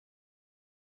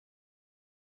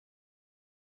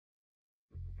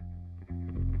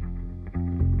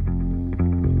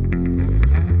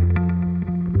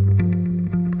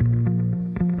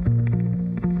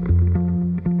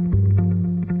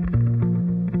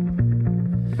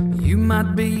You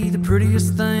might be the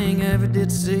prettiest thing I ever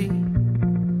did see.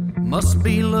 Must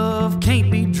be love, can't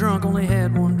be drunk, only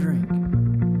had one drink.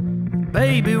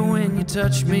 Baby, when you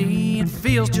touch me, it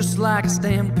feels just like a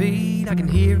stampede. I can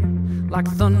hear it like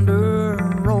thunder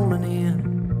rolling in.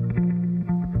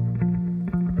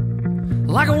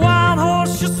 Like a wild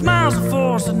horse, your smile's a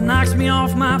force that knocks me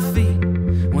off my feet.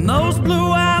 When those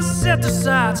blue eyes set their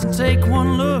sights and take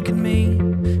one look at me,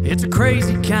 it's a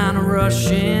crazy kind of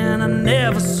rush in. I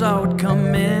never saw it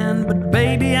coming, but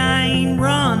baby, I ain't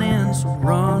running, so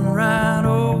run right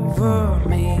over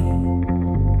me.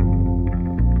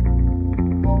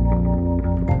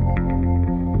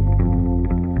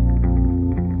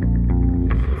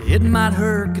 It might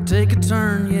hurt, could take a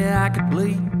turn, yeah, I could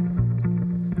bleed.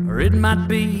 Or it might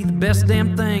be the best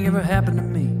damn thing ever happened to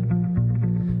me.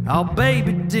 Oh,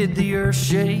 baby, did the earth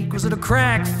shake? Was it a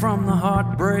crack from the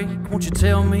heartbreak? Won't you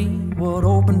tell me what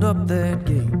opened up that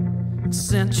gate and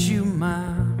sent you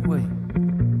my way?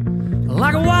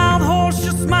 Like a wild horse,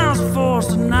 your smile's a force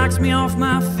that knocks me off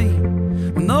my feet.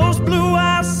 When those blue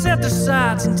eyes set their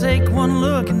sights and take one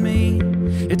look at me,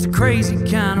 it's a crazy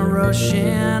kind of rush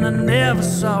in. I never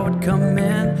saw it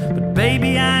coming, but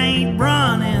baby, I ain't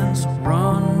running, so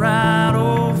run right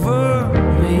over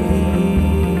me.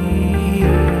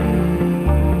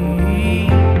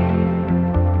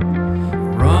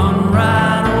 Run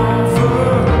right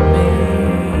over me.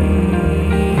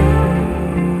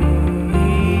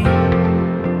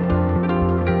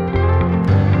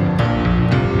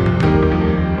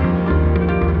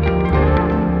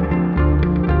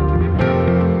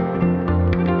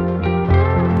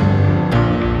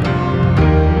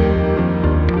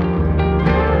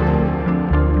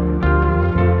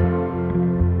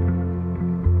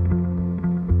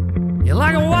 You're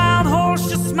like a wild horse,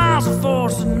 your smile's a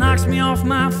force that knocks me off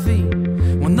my feet.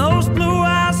 When those blue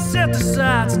eyes set their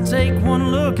sights and take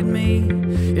one look at me,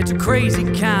 it's a crazy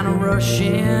kind of rush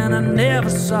in. I never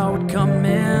saw it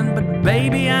coming, but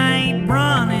baby, I ain't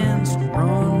running, so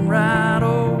run right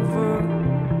over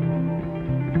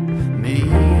me.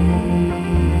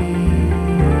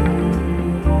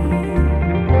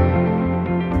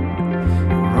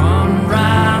 Run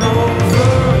right over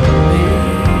me.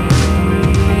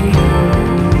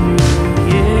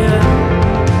 Yeah.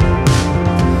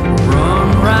 Run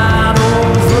right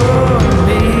over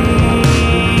me.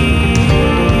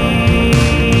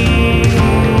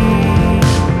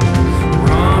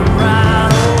 Run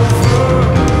right over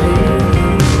me.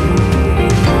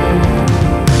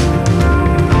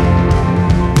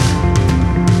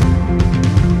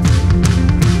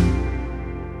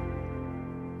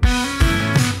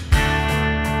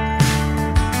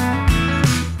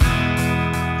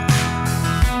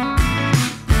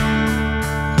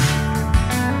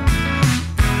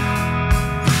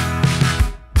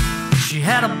 She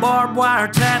had a barbed wire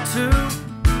tattoo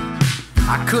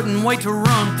I couldn't wait to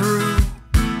run through.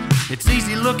 It's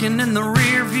easy looking in the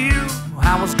rear view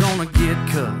how I was gonna get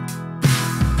cut.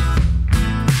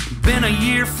 Been a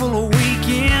year full of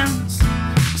weekends,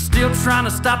 still trying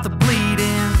to stop the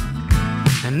bleeding.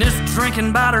 And this drinking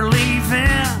about her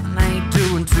leaving ain't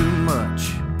doing too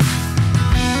much.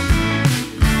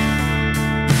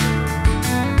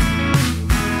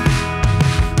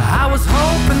 I was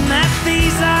hoping that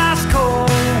these ice cold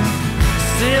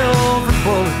silver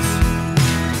bullets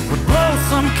would blow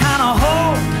some kind of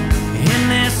hole in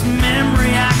this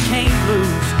memory I can't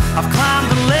lose. I've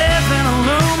climbed 11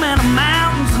 aluminum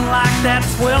mountains, and like that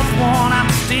 12th one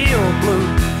I'm still blue,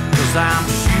 'cause I'm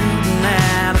shooting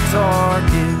at a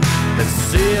target that's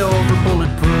silver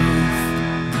bulletproof.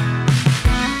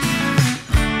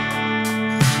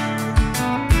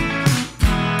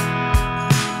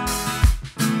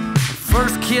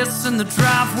 First kiss in the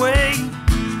driveway,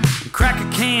 crack a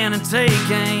can and take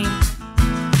aim.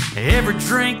 Every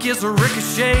drink is a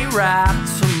ricochet right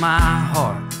to my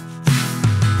heart.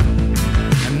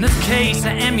 And this case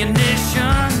of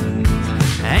ammunition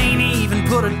ain't even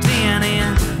put a dent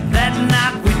in. That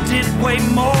night we did way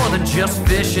more than just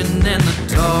fishing in the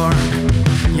dark.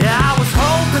 Yeah, I was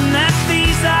hoping that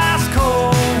these ice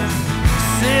cold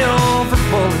silver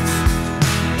bullets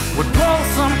would blow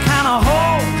some kind of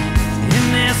hole in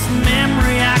this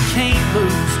memory I can't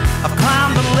lose. I've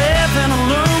climbed 11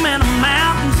 aluminum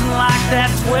mountains, and like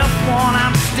that 12th one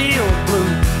I'm still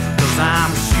blue, 'cause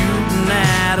I'm shooting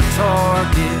at a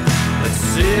target that's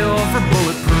silver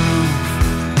bulletproof.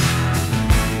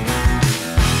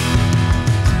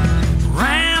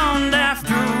 Round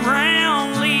after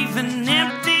round, leaving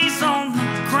empties on the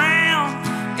ground.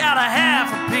 Got a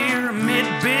half a pyramid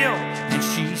built, and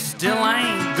she still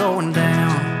ain't going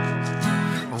down.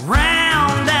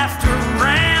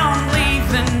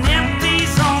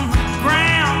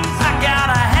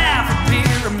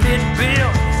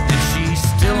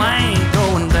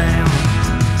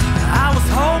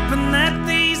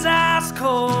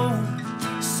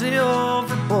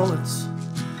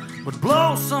 would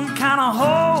blow some kind of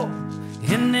hole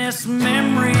in this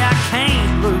memory I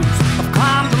can't lose. I've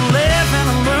climbed to live in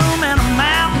a loom in the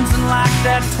mountains, and like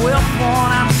that 12th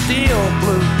one, I'm still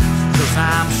blue. 'Cause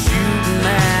I'm shooting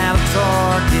at a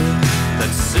target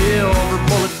that's silver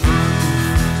bulletproof.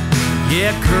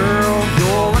 Yeah, girl,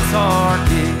 you're a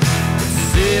target that's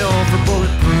silver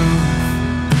bulletproof.